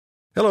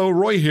Hello,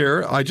 Roy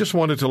here. I just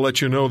wanted to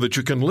let you know that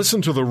you can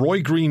listen to The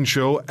Roy Green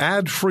Show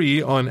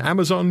ad-free on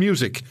Amazon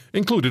Music,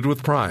 included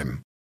with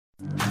Prime.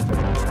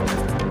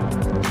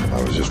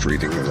 I was just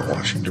reading in the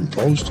Washington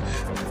Post,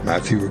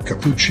 Matthew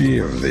Capucci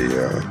of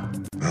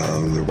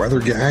the Weather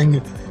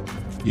Gang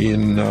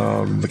in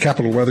the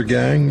Capital Weather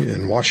Gang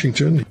in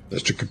Washington.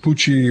 Mr.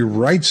 Capucci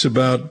writes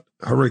about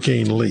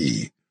Hurricane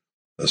Lee,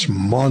 this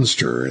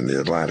monster in the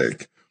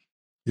Atlantic.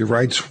 He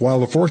writes, while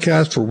the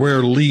forecast for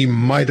where Lee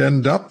might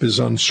end up is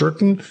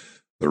uncertain,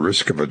 the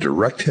risk of a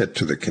direct hit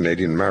to the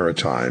Canadian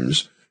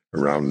Maritimes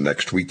around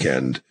next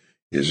weekend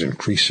is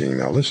increasing.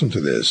 Now listen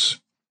to this.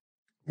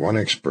 One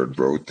expert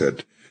wrote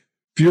that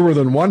fewer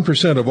than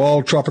 1% of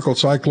all tropical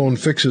cyclone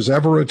fixes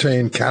ever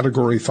attain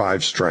Category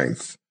 5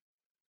 strength.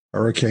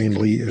 Hurricane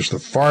Lee is the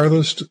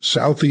farthest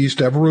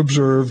southeast ever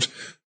observed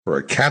for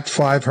a Cat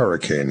 5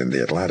 hurricane in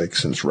the Atlantic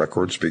since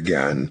records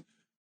began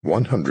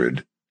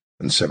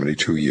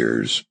 172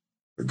 years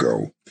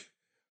ago.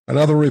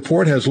 Another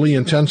report has Lee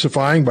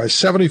intensifying by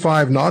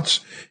 75 knots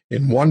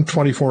in one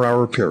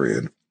 24-hour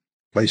period,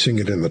 placing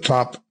it in the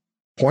top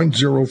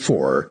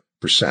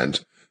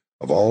 0.04%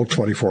 of all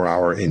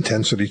 24-hour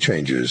intensity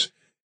changes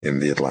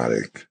in the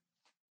Atlantic.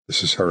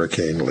 This is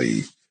Hurricane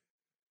Lee.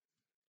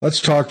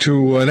 Let's talk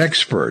to an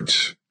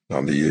expert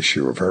on the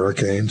issue of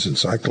hurricanes and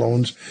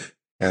cyclones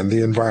and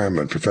the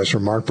environment. Professor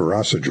Mark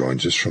Bourassa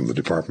joins us from the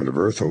Department of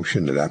Earth,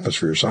 Ocean, and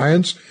Atmosphere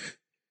Science.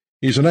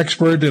 He's an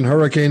expert in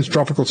hurricanes,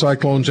 tropical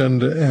cyclones,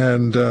 and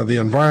the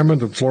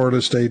environment at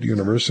Florida State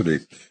University.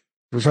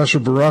 Professor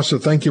Bourassa,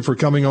 thank you for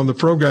coming on the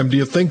program. Do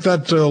you think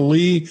that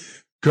Lee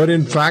could,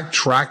 in fact,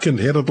 track and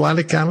hit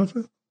Atlantic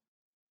Canada?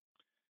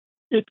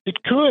 It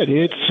could.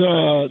 It's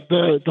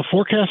the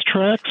forecast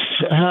tracks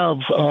have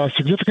a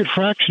significant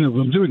fraction of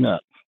them doing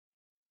that.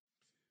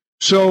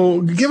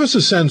 So give us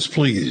a sense,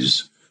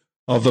 please,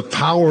 of the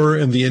power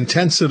and the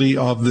intensity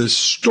of this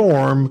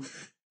storm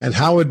and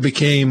how it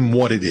became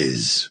what it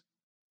is.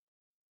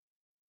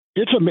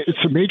 It's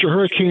a major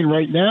hurricane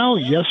right now.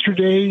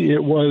 Yesterday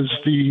it was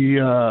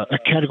a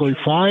Category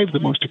 5, the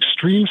most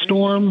extreme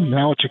storm.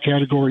 Now it's a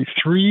Category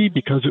 3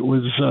 because it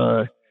was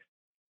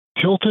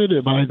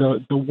tilted by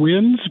the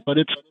winds, but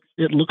it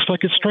looks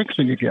like it's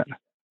strengthening again.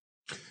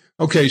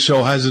 Okay,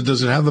 so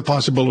does it have the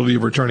possibility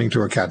of returning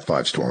to a Cat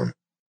 5 storm?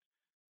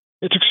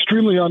 It's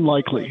extremely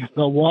unlikely.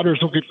 The waters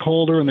will get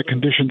colder and the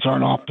conditions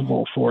aren't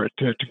optimal for it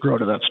to grow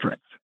to that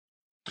strength.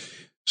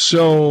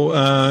 So,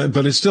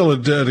 but it's still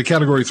a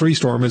Category 3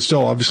 storm. It's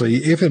still, obviously,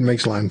 if it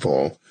makes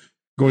landfall,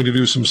 going to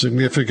do some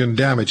significant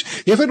damage.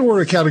 If it were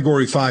a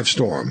Category 5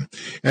 storm,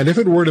 and if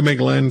it were to make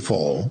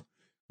landfall,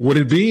 would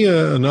it be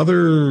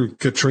another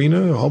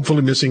Katrina,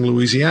 hopefully missing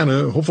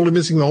Louisiana, hopefully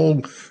missing the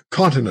whole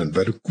continent,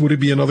 but would it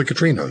be another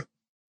Katrina?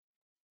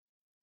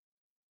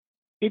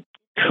 It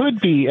could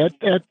be. At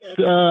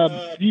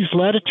these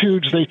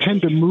latitudes, they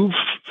tend to move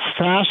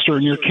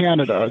faster near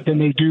Canada than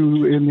they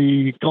do in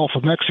the Gulf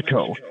of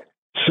Mexico.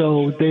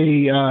 So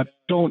they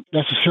don't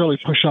necessarily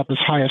push up as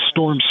high as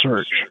storm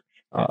surge.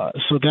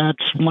 So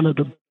that's one of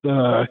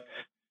the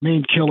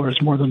main killers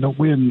more than the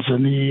winds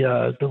and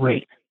the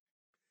rain.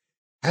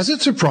 Has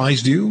it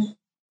surprised you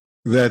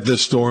that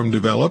this storm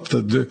developed?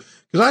 Because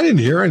I didn't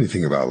hear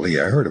anything about Lee.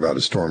 I heard about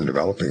a storm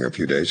developing a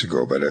few days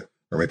ago,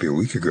 or maybe a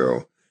week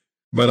ago.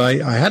 But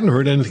I hadn't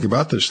heard anything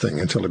about this thing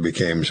until it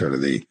became sort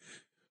of the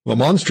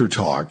monster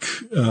talk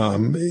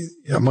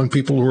among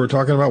people who are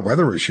talking about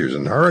weather issues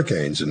and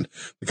hurricanes and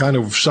the kind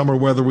of summer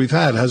weather we've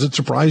had. Has it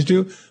surprised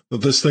you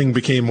that this thing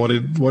became what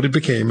it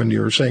became? And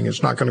you're saying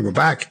it's not going to go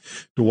back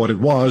to what it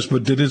was,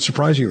 but did it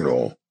surprise you at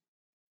all?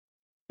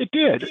 It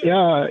did.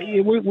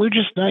 We're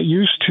just not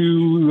used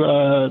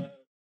to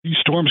these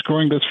storms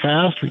growing this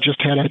fast. We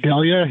just had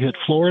Idalia hit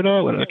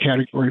Florida with a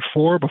Category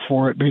 4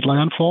 before it made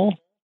landfall.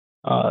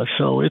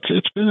 So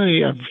it's been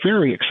a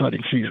very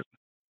exciting season.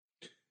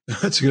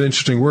 That's an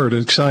interesting word,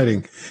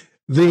 exciting.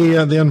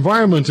 The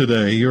environment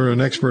today, you're an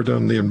expert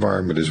on the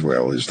environment as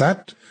well. Is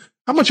that,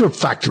 how much of a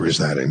factor is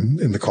that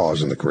in the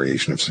cause and the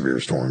creation of severe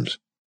storms?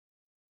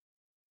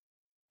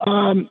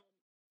 The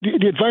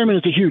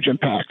environment is a huge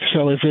impact.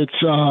 So if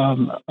it's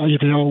a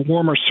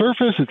warmer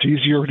surface, it's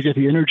easier to get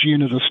the energy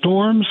into the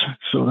storms.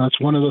 So that's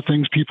one of the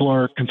things people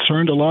are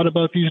concerned a lot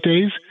about these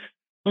days.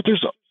 But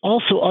there's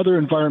also other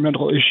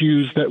environmental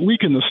issues that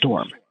weaken the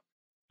storm.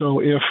 So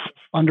if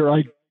under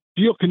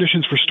ideal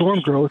conditions for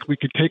storm growth, we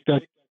could take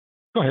that.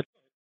 Go ahead.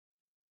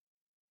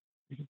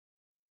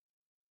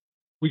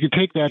 We could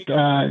take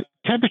that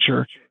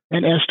temperature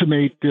and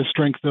estimate the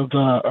strength of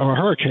a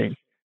hurricane.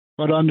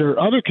 But under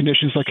other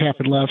conditions, like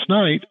happened last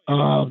night,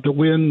 the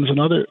winds and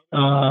other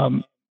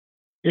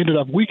ended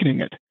up weakening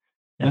it,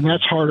 and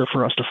that's harder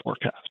for us to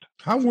forecast.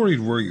 How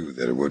worried were you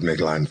that it would make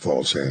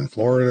landfall, say, in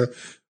Florida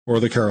or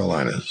the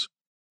Carolinas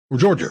or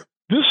Georgia?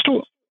 This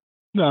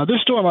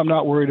storm, I'm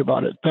not worried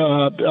about it.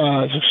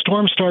 If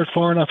storms start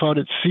far enough out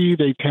at sea,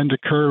 they tend to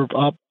curve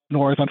up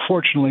north,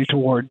 unfortunately,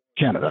 toward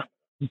Canada.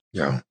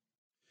 Yeah.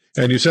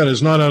 And you said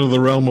it's not out of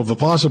the realm of the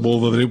possible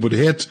that it would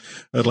hit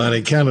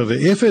Atlantic Canada.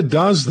 If it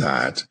does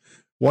that,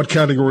 what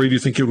category do you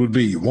think it would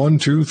be? 1,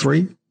 2,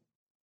 3?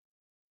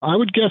 I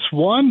would guess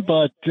one,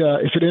 but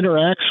if it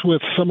interacts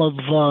with some of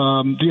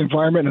the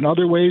environment in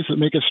other ways that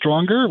make it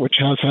stronger, which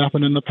has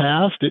happened in the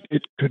past,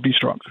 it could be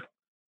stronger.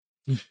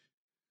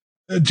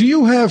 Do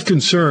you have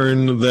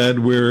concern that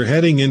we're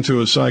heading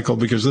into a cycle,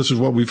 because this is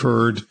what we've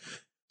heard,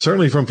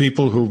 certainly from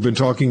people who've been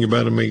talking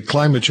about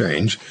climate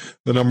change,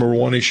 the number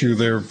one issue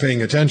they're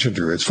paying attention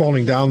to? It's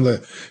falling down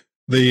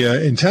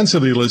the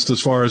intensity list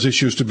as far as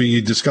issues to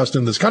be discussed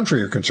in this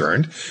country are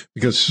concerned,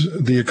 because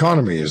the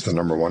economy is the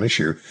number one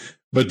issue.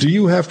 But do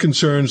you have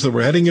concerns that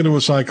we're heading into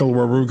a cycle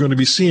where we're going to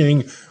be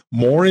seeing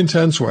more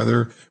intense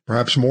weather,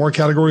 perhaps more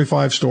Category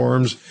 5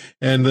 storms,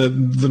 and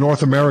the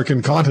North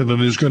American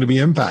continent is going to be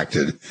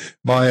impacted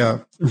by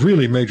a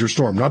really major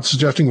storm? Not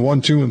suggesting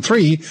 1, 2, and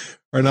 3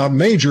 are not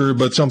major,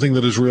 but something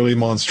that is really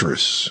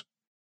monstrous.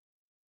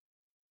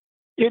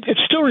 It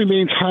still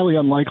remains highly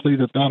unlikely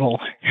that that'll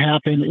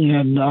happen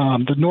in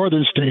the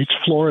northern states.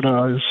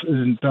 Florida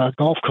and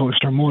Gulf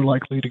Coast are more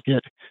likely to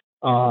get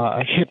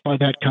hit by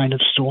that kind of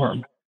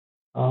storm.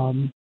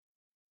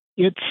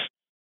 It's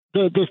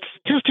the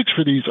statistics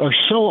for these are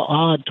so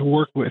odd to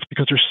work with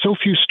because there's so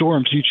few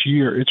storms each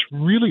year. It's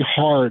really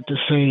hard to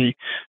say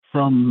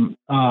from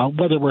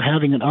whether we're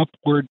having an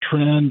upward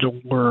trend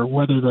or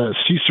whether the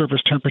sea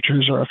surface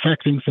temperatures are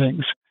affecting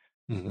things.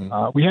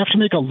 Mm-hmm. We have to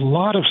make a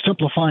lot of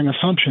simplifying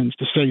assumptions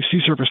to say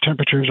sea surface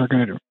temperatures are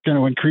going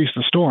to increase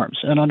the storms.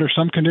 And under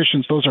some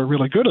conditions, those are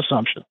really good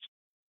assumptions.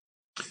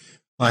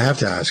 I have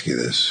to ask you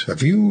this.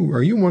 Are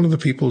you one of the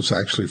people who's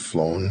actually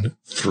flown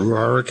through a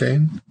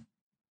hurricane?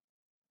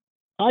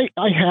 I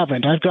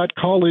haven't. I've got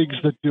colleagues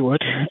that do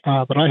it,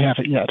 but I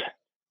haven't yet.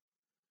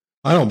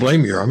 I don't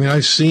blame you. I mean,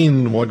 I've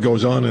seen what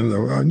goes on in the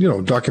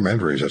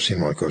documentaries. I've seen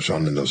what goes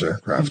on in those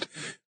aircraft.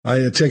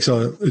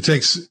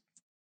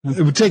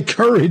 It would take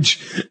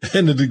courage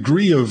and a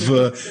degree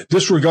of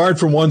disregard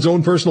for one's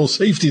own personal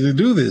safety to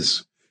do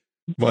this.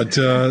 But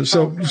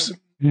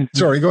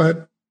sorry, go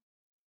ahead.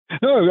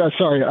 No,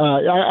 sorry.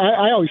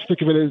 I always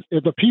think of it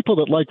as the people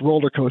that like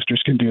roller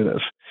coasters can do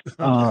this.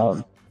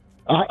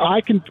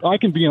 I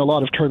can be in a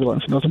lot of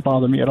turbulence. It doesn't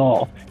bother me at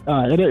all.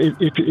 And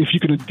if you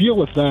can deal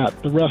with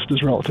that, the rest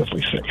is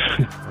relatively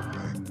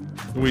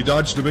safe. We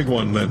dodged the big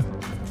one then.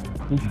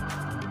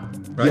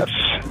 Right?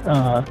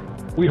 Yes.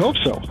 We hope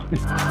so.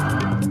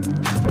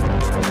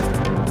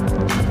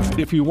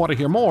 If you want to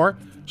hear more,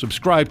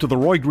 subscribe to The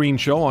Roy Green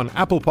Show on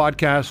Apple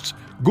Podcasts,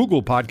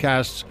 Google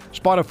Podcasts,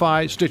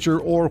 Spotify, Stitcher,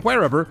 or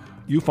wherever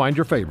you find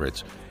your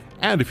favorites.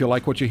 And if you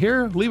like what you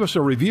hear, leave us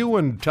a review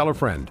and tell a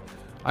friend.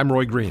 I'm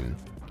Roy Green.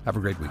 Have a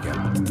great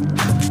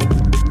weekend.